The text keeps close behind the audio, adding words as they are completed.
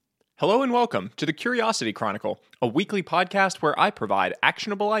Hello and welcome to the Curiosity Chronicle, a weekly podcast where I provide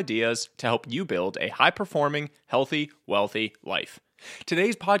actionable ideas to help you build a high-performing, healthy, wealthy life.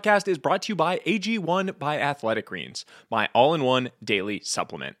 Today's podcast is brought to you by AG1 by Athletic Greens, my all-in-one daily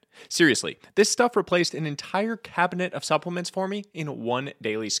supplement. Seriously, this stuff replaced an entire cabinet of supplements for me in one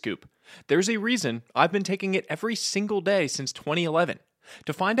daily scoop. There's a reason I've been taking it every single day since 2011.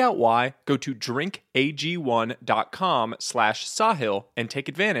 To find out why, go to drinkag1.com/Sahil and take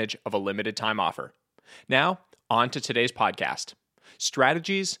advantage of a limited time offer. Now, on to today's podcast.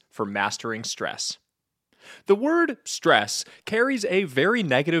 Strategies for mastering stress. The word stress carries a very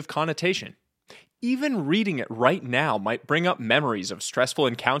negative connotation. Even reading it right now might bring up memories of stressful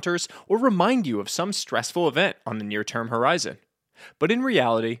encounters or remind you of some stressful event on the near-term horizon. But in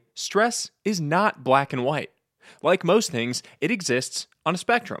reality, stress is not black and white. Like most things, it exists on a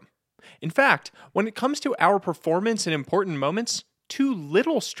spectrum. In fact, when it comes to our performance in important moments, too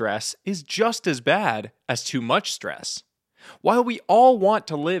little stress is just as bad as too much stress. While we all want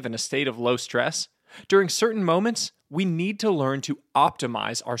to live in a state of low stress, during certain moments, we need to learn to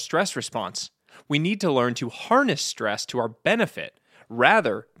optimize our stress response. We need to learn to harness stress to our benefit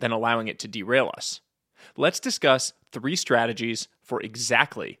rather than allowing it to derail us. Let's discuss 3 strategies for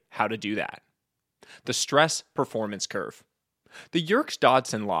exactly how to do that. The stress performance curve. The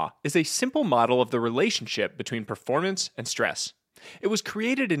Yerkes-Dodson Law is a simple model of the relationship between performance and stress. It was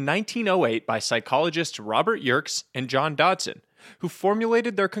created in 1908 by psychologists Robert Yerkes and John Dodson, who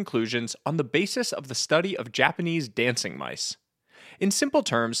formulated their conclusions on the basis of the study of Japanese dancing mice. In simple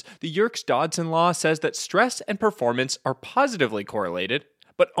terms, the Yerkes-Dodson Law says that stress and performance are positively correlated,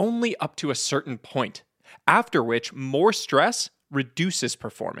 but only up to a certain point, after which more stress reduces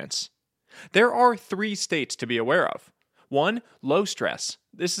performance. There are 3 states to be aware of. 1. Low stress.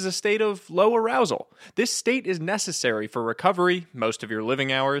 This is a state of low arousal. This state is necessary for recovery, most of your living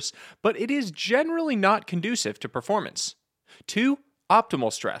hours, but it is generally not conducive to performance. 2.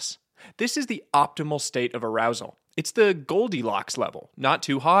 Optimal stress. This is the optimal state of arousal. It's the Goldilocks level. Not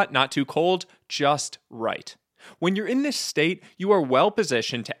too hot, not too cold, just right. When you're in this state, you are well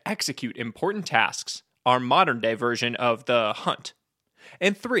positioned to execute important tasks, our modern day version of the hunt.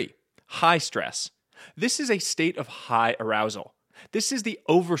 And 3. High stress. This is a state of high arousal. This is the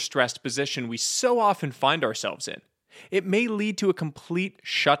overstressed position we so often find ourselves in. It may lead to a complete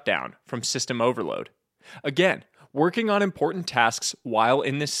shutdown from system overload. Again, working on important tasks while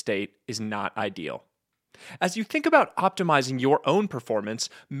in this state is not ideal. As you think about optimizing your own performance,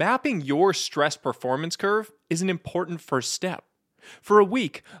 mapping your stress performance curve is an important first step. For a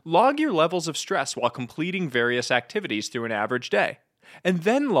week, log your levels of stress while completing various activities through an average day, and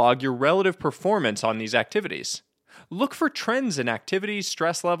then log your relative performance on these activities. Look for trends in activities,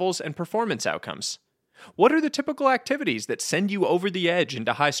 stress levels, and performance outcomes. What are the typical activities that send you over the edge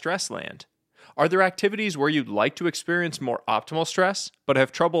into high stress land? Are there activities where you'd like to experience more optimal stress, but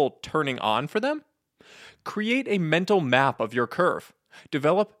have trouble turning on for them? Create a mental map of your curve.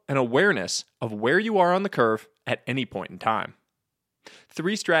 Develop an awareness of where you are on the curve at any point in time.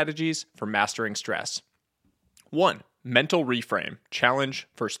 3 strategies for mastering stress. 1. Mental reframe, challenge,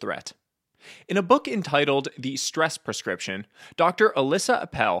 first threat. In a book entitled The Stress Prescription, Dr. Alyssa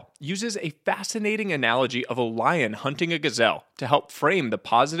Appel uses a fascinating analogy of a lion hunting a gazelle to help frame the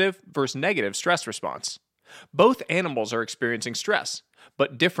positive versus negative stress response. Both animals are experiencing stress,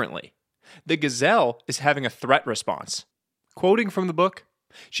 but differently. The gazelle is having a threat response. Quoting from the book,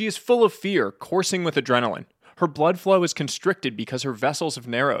 "She is full of fear, coursing with adrenaline. Her blood flow is constricted because her vessels have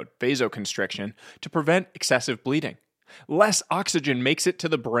narrowed, vasoconstriction, to prevent excessive bleeding. Less oxygen makes it to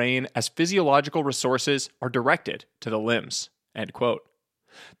the brain as physiological resources are directed to the limbs." End quote.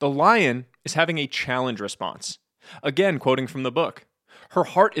 The lion is having a challenge response. Again, quoting from the book, "Her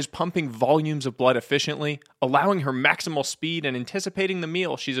heart is pumping volumes of blood efficiently, allowing her maximal speed and anticipating the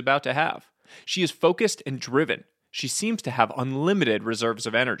meal she's about to have. She is focused and driven. She seems to have unlimited reserves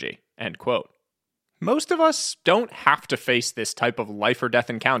of energy." End quote. Most of us don't have to face this type of life or death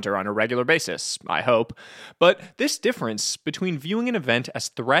encounter on a regular basis, I hope, but this difference between viewing an event as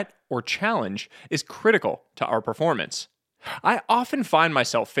threat or challenge is critical to our performance. I often find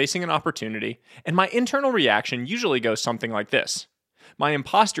myself facing an opportunity, and my internal reaction usually goes something like this. My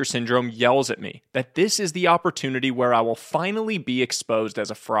imposter syndrome yells at me that this is the opportunity where I will finally be exposed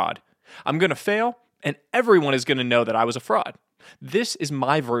as a fraud. I'm going to fail, and everyone is going to know that I was a fraud. This is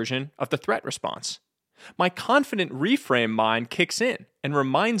my version of the threat response. My confident reframe mind kicks in and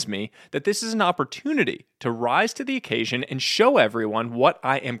reminds me that this is an opportunity to rise to the occasion and show everyone what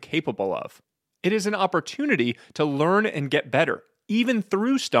I am capable of. It is an opportunity to learn and get better, even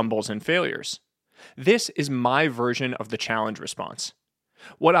through stumbles and failures. This is my version of the challenge response.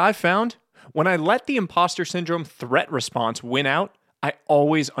 What I've found, when I let the imposter syndrome threat response win out, I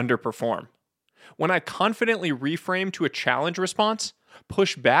always underperform. When I confidently reframe to a challenge response,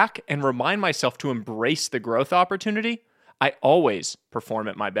 push back, and remind myself to embrace the growth opportunity, I always perform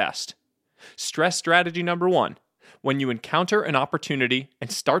at my best. Stress strategy number 1. When you encounter an opportunity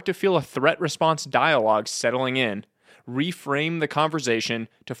and start to feel a threat response dialogue settling in, reframe the conversation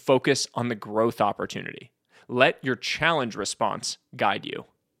to focus on the growth opportunity. Let your challenge response guide you.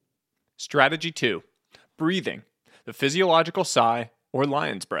 Strategy 2. Breathing, the physiological sigh or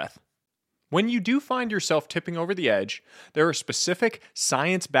lion's breath. When you do find yourself tipping over the edge, there are specific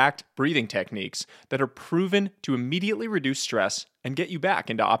science-backed breathing techniques that are proven to immediately reduce stress and get you back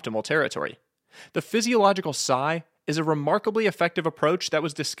into optimal territory. The physiological sigh is a remarkably effective approach that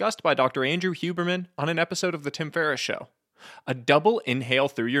was discussed by Dr. Andrew Huberman on an episode of The Tim Ferriss Show. A double inhale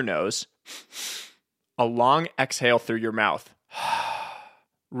through your nose, a long exhale through your mouth.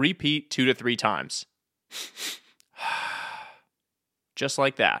 Repeat 2 to 3 times. Just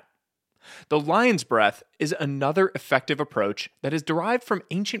like that. The lion's breath is another effective approach that is derived from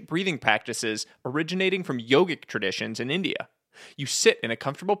ancient breathing practices originating from yogic traditions in India. You sit in a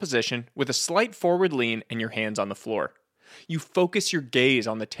comfortable position with a slight forward lean and your hands on the floor. You focus your gaze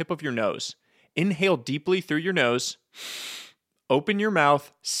on the tip of your nose. Inhale deeply through your nose. Open your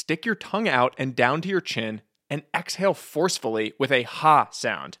mouth, stick your tongue out and down to your chin, and exhale forcefully with a ha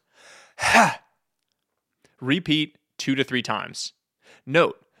sound. Ha! Repeat 2 to 3 times.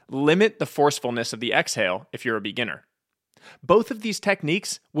 Note, limit the forcefulness of the exhale if you're a beginner. Both of these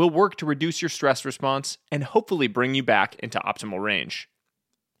techniques will work to reduce your stress response and hopefully bring you back into optimal range.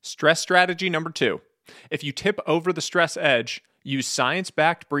 Stress strategy number 2. If you tip over the stress edge, use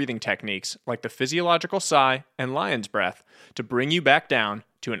science-backed breathing techniques like the physiological sigh and lion's breath to bring you back down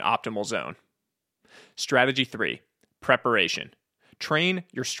to an optimal zone. Strategy 3. Preparation. Train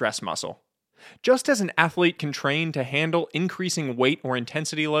your stress muscle. Just as an athlete can train to handle increasing weight or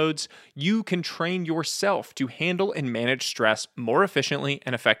intensity loads, you can train yourself to handle and manage stress more efficiently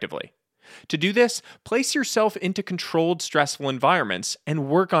and effectively. To do this, place yourself into controlled, stressful environments and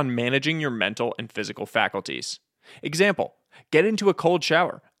work on managing your mental and physical faculties. Example, get into a cold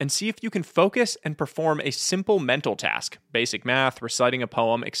shower and see if you can focus and perform a simple mental task, basic math, reciting a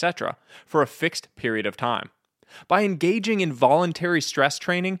poem, etc., for a fixed period of time. By engaging in voluntary stress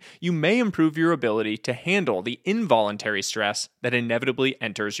training, you may improve your ability to handle the involuntary stress that inevitably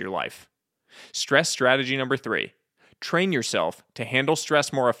enters your life. Stress strategy number 3. Train yourself to handle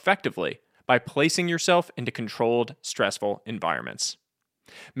stress more effectively by placing yourself into controlled, stressful environments.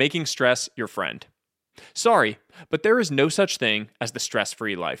 Making stress your friend. Sorry, but there is no such thing as the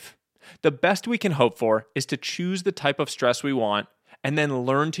stress-free life. The best we can hope for is to choose the type of stress we want and then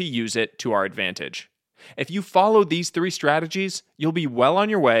learn to use it to our advantage. If you follow these 3 strategies, you'll be well on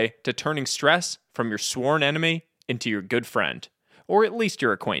your way to turning stress from your sworn enemy into your good friend, or at least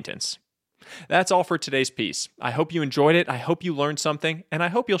your acquaintance. That's all for today's piece. I hope you enjoyed it, I hope you learned something, and I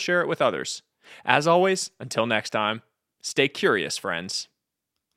hope you'll share it with others. As always, until next time, stay curious, friends.